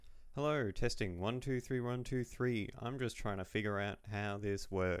Hello, testing 1 2 3 1 2 3. I'm just trying to figure out how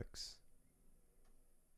this works.